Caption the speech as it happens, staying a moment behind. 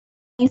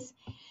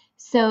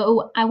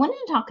So I wanted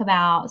to talk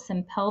about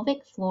some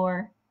pelvic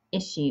floor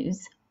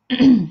issues.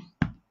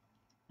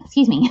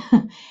 Excuse me.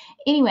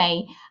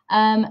 Anyway,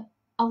 a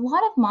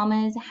lot of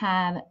mamas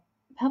have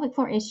pelvic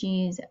floor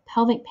issues,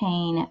 pelvic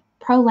pain,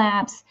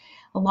 prolapse,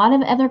 a lot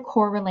of other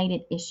core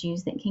related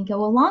issues that can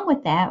go along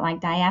with that, like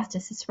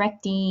diastasis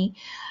recti,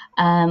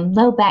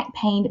 low back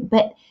pain.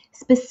 But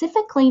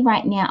specifically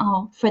right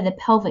now for the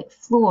pelvic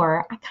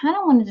floor, I kind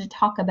of wanted to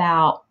talk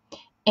about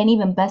and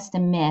even bust a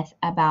myth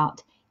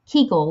about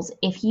Kegels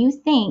if you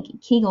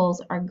think Kegels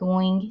are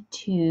going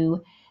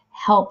to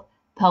help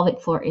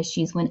pelvic floor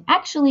issues when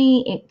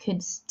actually it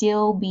could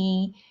still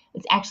be,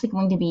 it's actually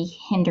going to be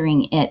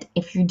hindering it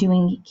if you're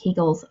doing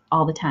Kegels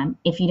all the time,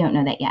 if you don't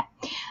know that yet.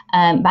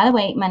 By the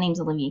way, my name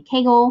is Olivia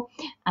Kegel.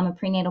 I'm a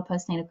prenatal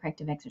postnatal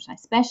corrective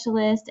exercise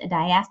specialist, a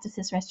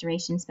diastasis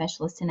restoration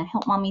specialist, and I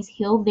help mommies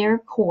heal their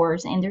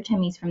cores and their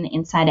tummies from the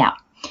inside out.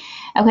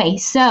 Okay,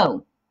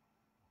 so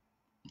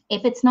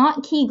if it's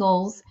not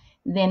Kegels,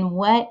 then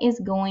what is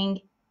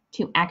going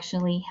to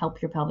actually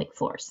help your pelvic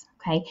floors?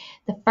 Okay,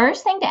 the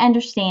first thing to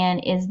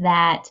understand is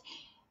that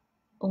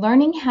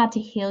learning how to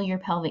heal your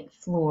pelvic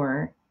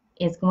floor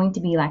is going to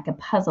be like a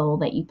puzzle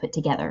that you put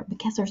together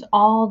because there's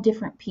all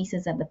different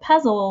pieces of the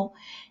puzzle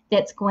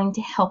that's going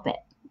to help it.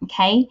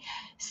 Okay,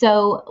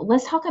 so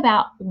let's talk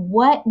about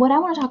what I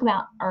want to talk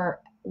about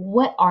are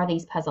what are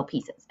these puzzle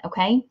pieces.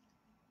 Okay.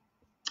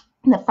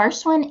 The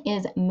first one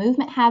is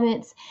movement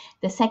habits.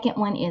 The second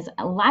one is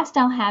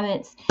lifestyle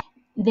habits.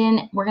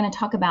 Then we're going to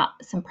talk about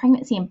some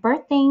pregnancy and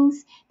birth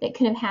things that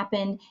could have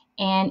happened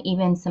and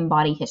even some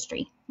body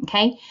history.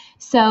 Okay,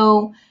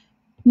 so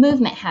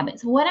movement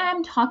habits. What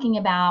I'm talking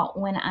about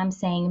when I'm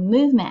saying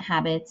movement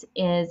habits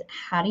is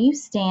how do you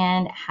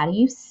stand? How do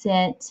you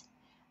sit?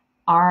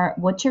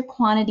 What's your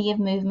quantity of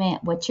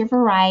movement? What's your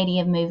variety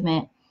of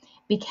movement?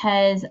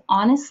 Because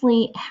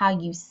honestly, how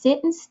you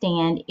sit and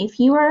stand, if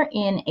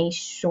you've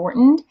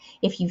shortened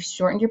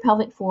your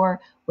pelvic floor,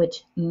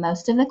 which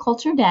most of the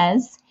culture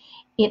does,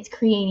 it's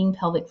creating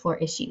pelvic floor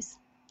issues,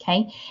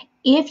 okay?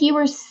 If you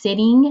are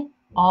sitting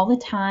all the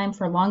time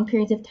for long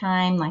periods of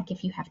time, like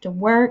if you have to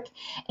work,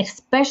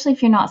 especially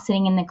if you're not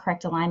sitting in the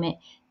correct alignment,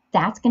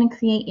 that's going to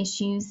create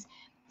issues.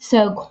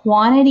 So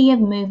quantity of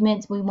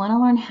movements, we want to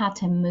learn how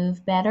to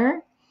move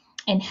better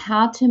and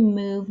how to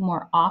move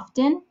more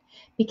often,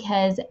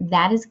 because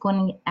that is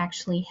going to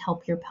actually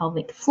help your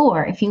pelvic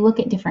floor. If you look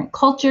at different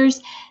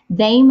cultures,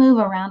 they move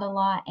around a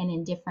lot and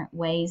in different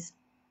ways,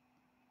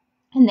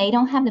 and they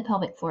don't have the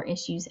pelvic floor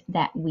issues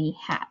that we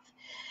have.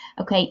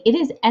 Okay, it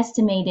is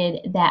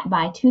estimated that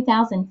by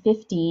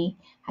 2050,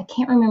 I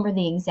can't remember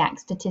the exact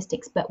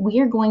statistics, but we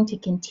are going to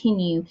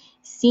continue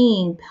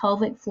seeing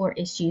pelvic floor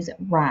issues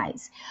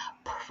rise,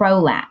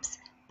 prolapse,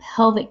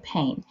 pelvic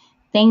pain,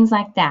 things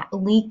like that,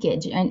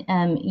 leakage,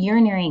 and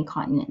urinary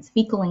incontinence,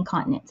 fecal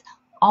incontinence.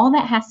 All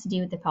that has to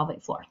do with the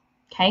pelvic floor,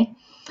 okay?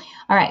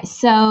 All right,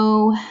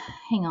 so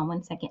hang on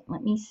one second.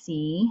 Let me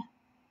see.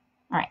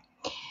 All right,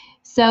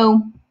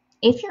 so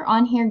if you're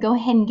on here, go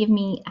ahead and give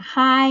me a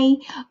hi.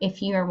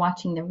 If you are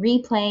watching the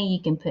replay,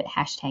 you can put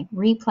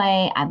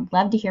 #replay. I'd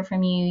love to hear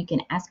from you. You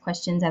can ask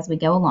questions as we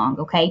go along,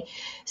 okay?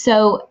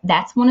 So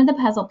that's one of the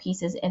puzzle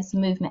pieces is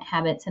movement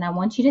habits, and I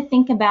want you to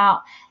think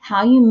about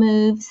how you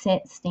move,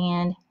 sit,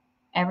 stand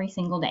every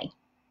single day,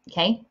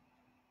 okay?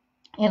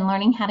 And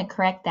learning how to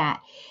correct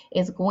that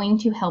is going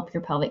to help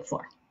your pelvic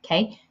floor,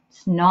 okay?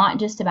 It's not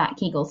just about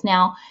Kegels.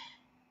 Now,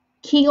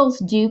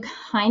 Kegels do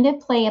kind of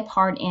play a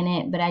part in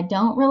it, but I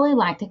don't really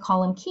like to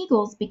call them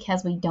Kegels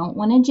because we don't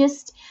want to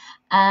just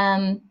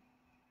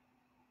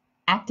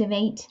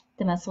activate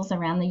the muscles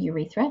around the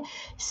urethra.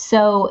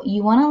 So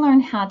you want to learn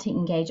how to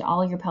engage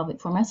all your pelvic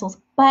floor muscles,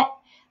 but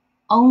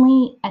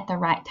only at the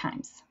right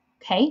times,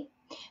 okay?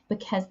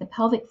 Because the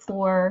pelvic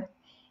floor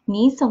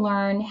needs to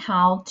learn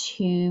how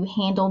to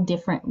handle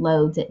different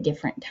loads at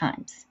different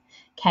times,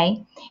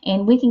 okay?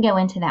 And we can go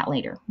into that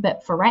later.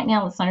 But for right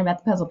now, let's learn about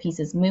the puzzle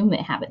pieces,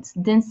 movement habits.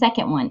 Then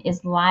second one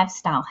is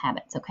lifestyle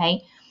habits,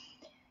 okay?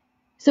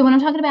 So when I'm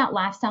talking about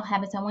lifestyle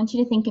habits, I want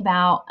you to think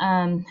about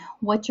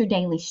what's your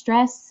daily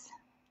stress?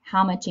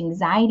 How much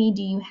anxiety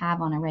do you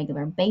have on a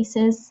regular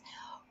basis?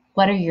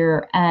 What are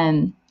your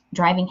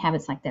driving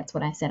habits? Like that's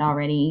what I said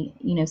already.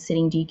 You know,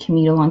 sitting, do you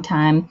commute a long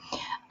time?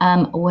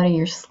 What are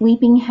your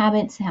sleeping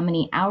habits? How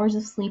many hours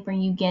of sleep are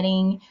you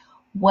getting?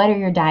 What are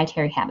your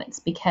dietary habits?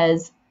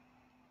 Because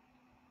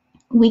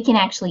we can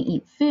actually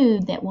eat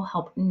food that will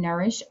help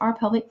nourish our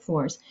pelvic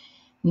floors,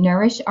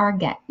 nourish our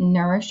gut,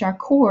 nourish our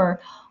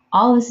core.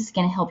 All of this is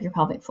going to help your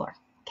pelvic floor,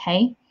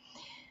 okay?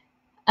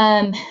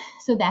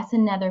 So that's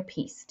another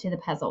piece to the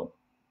puzzle.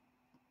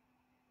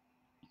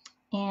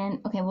 And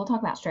okay, we'll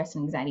talk about stress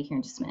and anxiety here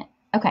in just a minute.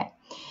 Okay,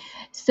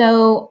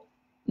 so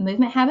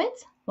movement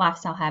habits,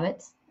 lifestyle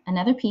habits.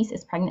 Another piece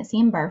is pregnancy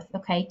and birth,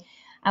 okay?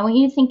 I want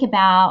you to think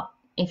about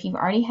if you've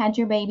already had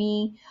your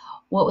baby,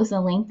 what was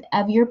the length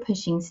of your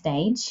pushing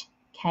stage,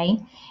 okay?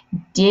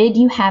 Did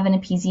you have an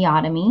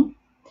episiotomy?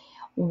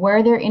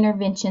 Were there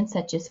interventions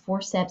such as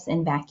forceps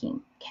and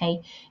vacuum,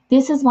 Okay,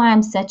 this is why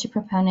I'm such a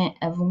proponent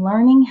of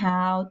learning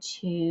how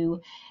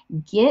to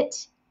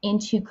get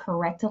into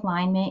correct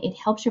alignment. It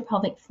helps your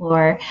pelvic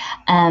floor.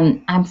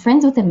 I'm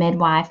friends with a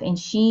midwife, and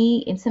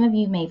some of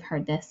you may have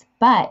heard this,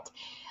 but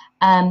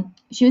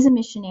she was a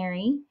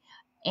missionary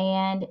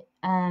and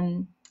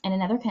in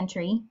another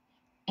country,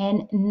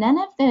 and none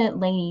of the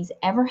ladies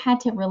ever had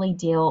to really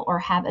deal or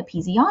have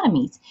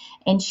episiotomies.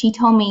 And she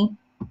told me,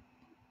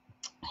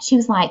 she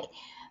was like,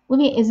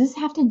 Olivia, does this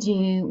have to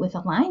do with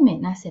alignment?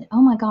 And I said, oh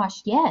my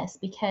gosh, yes,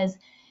 because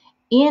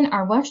in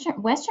our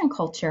Western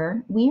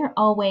culture, we are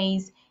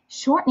always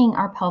shortening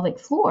our pelvic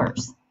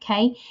floors.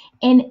 Okay.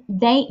 And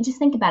they just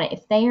think about it.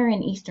 If they are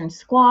in Eastern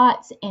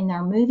squats and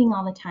they're moving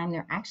all the time,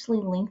 they're actually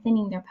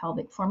lengthening their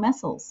pelvic floor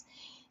muscles.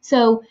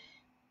 So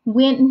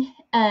when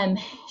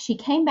she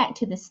came back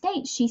to the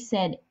States, she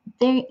said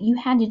you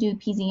had to do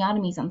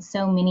episiotomies on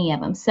so many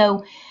of them.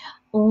 So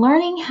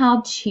learning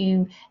how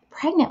to,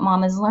 pregnant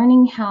mamas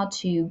learning how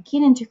to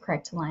get into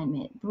correct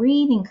alignment,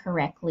 breathing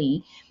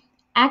correctly,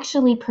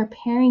 actually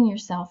preparing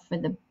yourself for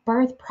the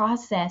birth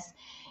process.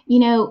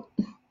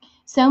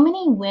 So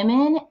many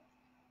women,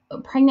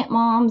 pregnant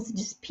moms,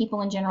 just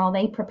people in general,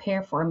 they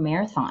prepare for a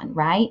marathon,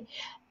 right?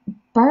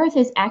 Birth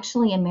is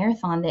actually a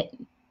marathon that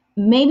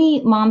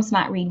maybe moms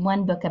might read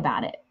one book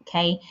about it,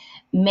 okay?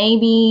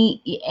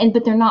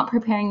 But they're not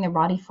preparing their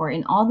body for it,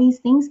 and all these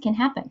things can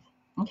happen,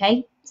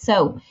 okay?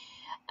 So,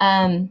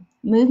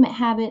 movement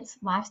habits,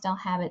 lifestyle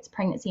habits,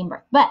 pregnancy and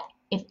birth. But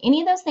if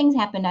any of those things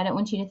happened, I don't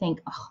want you to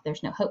think, oh,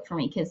 there's no hope for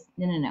me, because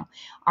no.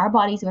 Our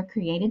bodies were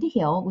created to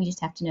heal. We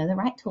just have to know the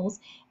right tools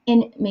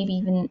and maybe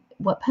even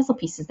what puzzle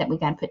pieces that we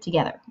got to put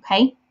together,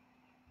 okay?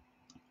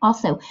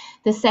 Also,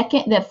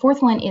 the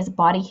fourth one is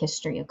body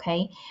history,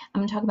 okay? I'm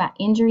going to talk about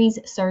injuries,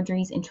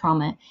 surgeries, and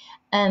trauma.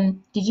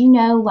 Did you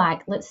know,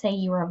 like, let's say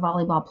you were a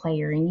volleyball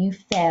player and you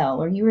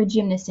fell, or you were a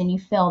gymnast and you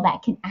fell,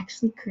 that can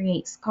actually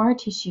create scar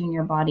tissue in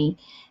your body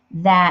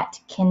that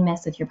can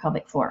mess with your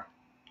pelvic floor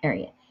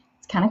area.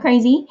 It's kind of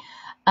crazy,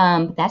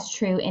 but that's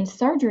true. And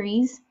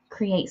surgeries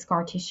create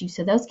scar tissue,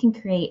 so those can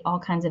create all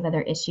kinds of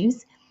other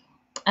issues.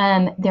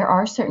 There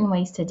are certain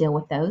ways to deal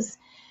with those.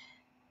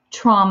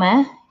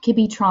 Trauma could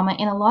be trauma,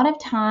 and a lot of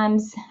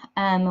times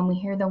when we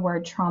hear the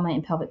word trauma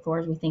in pelvic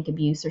floors, we think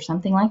abuse or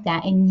something like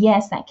that. And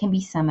yes, that can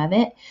be some of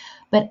it,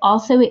 but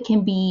also it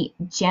can be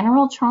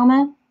general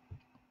trauma,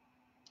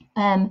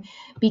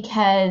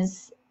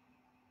 because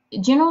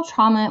general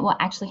trauma will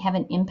actually have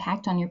an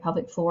impact on your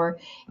pelvic floor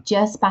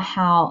just by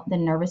how the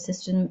nervous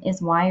system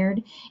is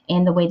wired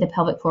and the way the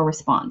pelvic floor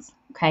responds.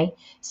 Okay,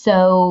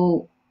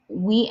 so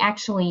we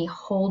actually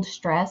hold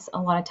stress a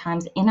lot of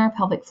times in our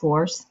pelvic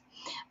floors.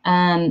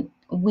 And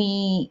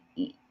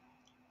I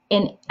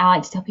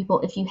like to tell people,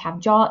 if you have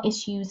jaw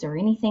issues or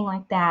anything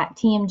like that,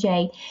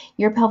 TMJ,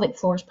 your pelvic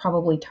floor is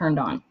probably turned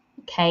on,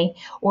 okay?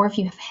 Or if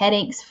you have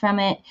headaches from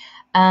it,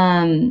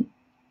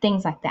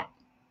 things like that,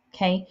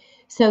 okay?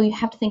 So you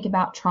have to think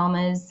about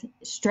traumas,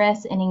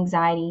 stress, and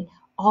anxiety.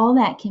 All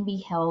that can be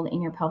held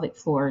in your pelvic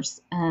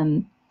floors.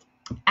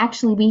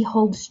 Actually, we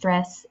hold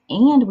stress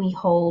and we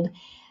hold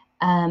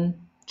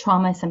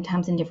trauma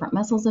sometimes in different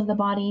muscles of the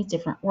body,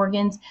 different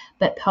organs,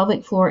 but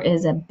pelvic floor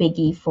is a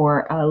biggie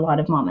for a lot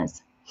of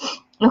mamas.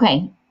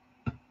 Okay,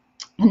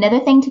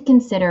 another thing to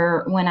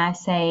consider when I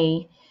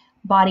say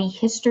body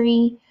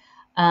history,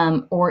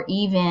 or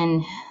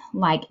even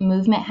like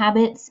movement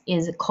habits,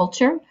 is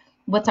culture.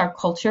 What's our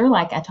culture?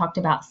 Like I talked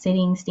about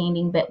sitting,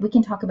 standing, but we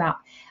can talk about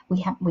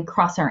we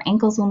cross our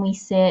ankles when we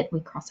sit, we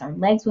cross our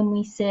legs when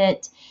we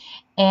sit,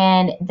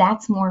 and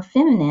that's more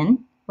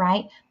feminine,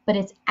 right? But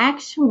it's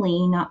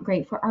actually not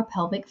great for our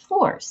pelvic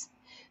floors.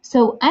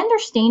 So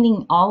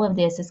understanding all of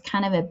this is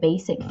kind of a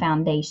basic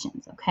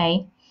foundations,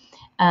 okay?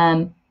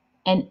 And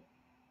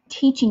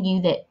teaching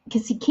you that,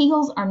 because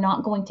Kegels are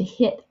not going to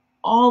hit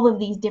all of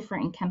these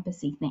different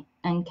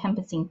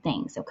encompassing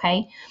things,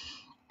 okay?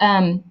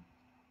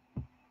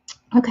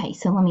 Okay,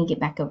 so let me get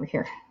back over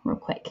here real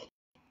quick.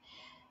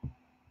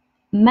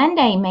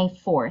 Monday, May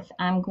 4th,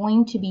 I'm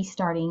going to be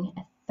starting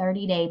a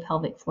 30-day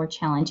pelvic floor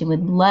challenge and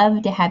would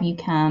love to have you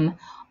come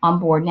on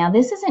board. Now,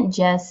 this isn't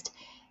just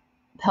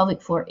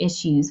pelvic floor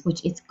issues,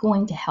 which it's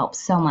going to help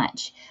so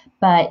much,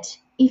 but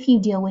if you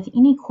deal with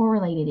any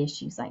correlated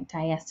issues like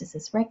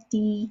diastasis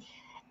recti,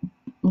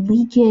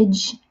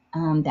 leakage,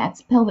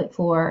 that's pelvic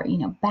floor,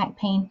 back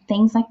pain,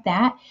 things like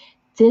that,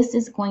 this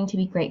is going to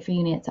be great for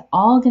you, and it's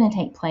all going to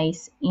take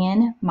place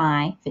in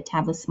my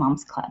Fabulous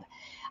Moms Club.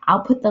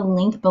 I'll put the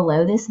link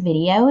below this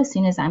video as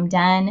soon as I'm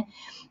done.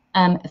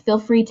 Feel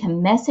free to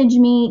message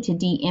me, to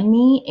DM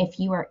me if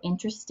you are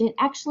interested.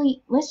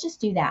 Actually, let's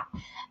just do that.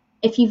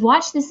 If you've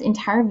watched this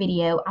entire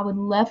video, I would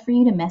love for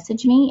you to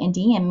message me and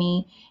DM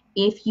me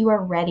if you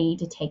are ready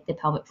to take the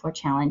pelvic floor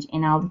challenge,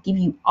 and I'll give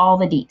you all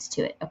the deets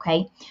to it,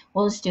 okay?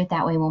 We'll just do it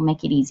that way. We'll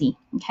make it easy,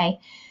 okay?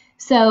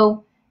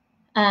 So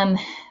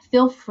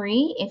feel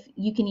free, if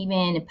you can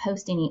even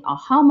post any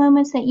aha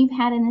moments that you've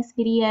had in this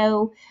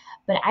video.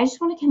 But I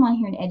just want to come on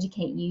here and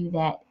educate you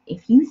that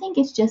if you think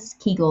it's just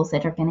Kegels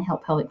that are going to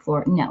help pelvic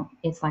floor, no.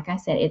 It's like I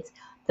said, it's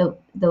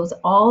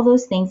all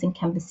those things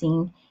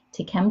encompassing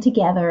to come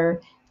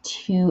together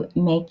to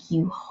make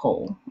you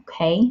whole.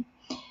 Okay,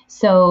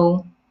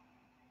 so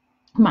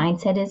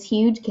mindset is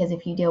huge, because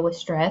if you deal with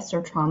stress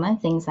or trauma,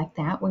 things like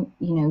that,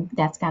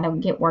 that's got to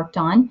get worked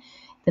on.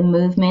 The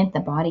movement, the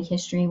body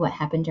history, what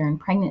happened during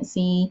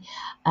pregnancy,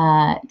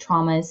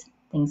 traumas,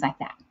 things like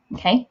that.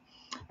 Okay.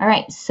 All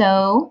right.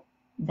 So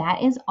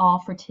that is all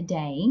for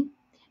today.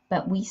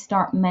 But we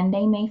start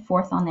Monday, May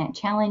 4th on that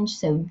challenge.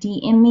 So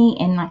DM me.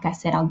 And like I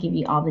said, I'll give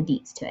you all the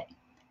deets to it.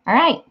 All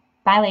right.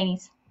 Bye,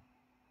 ladies.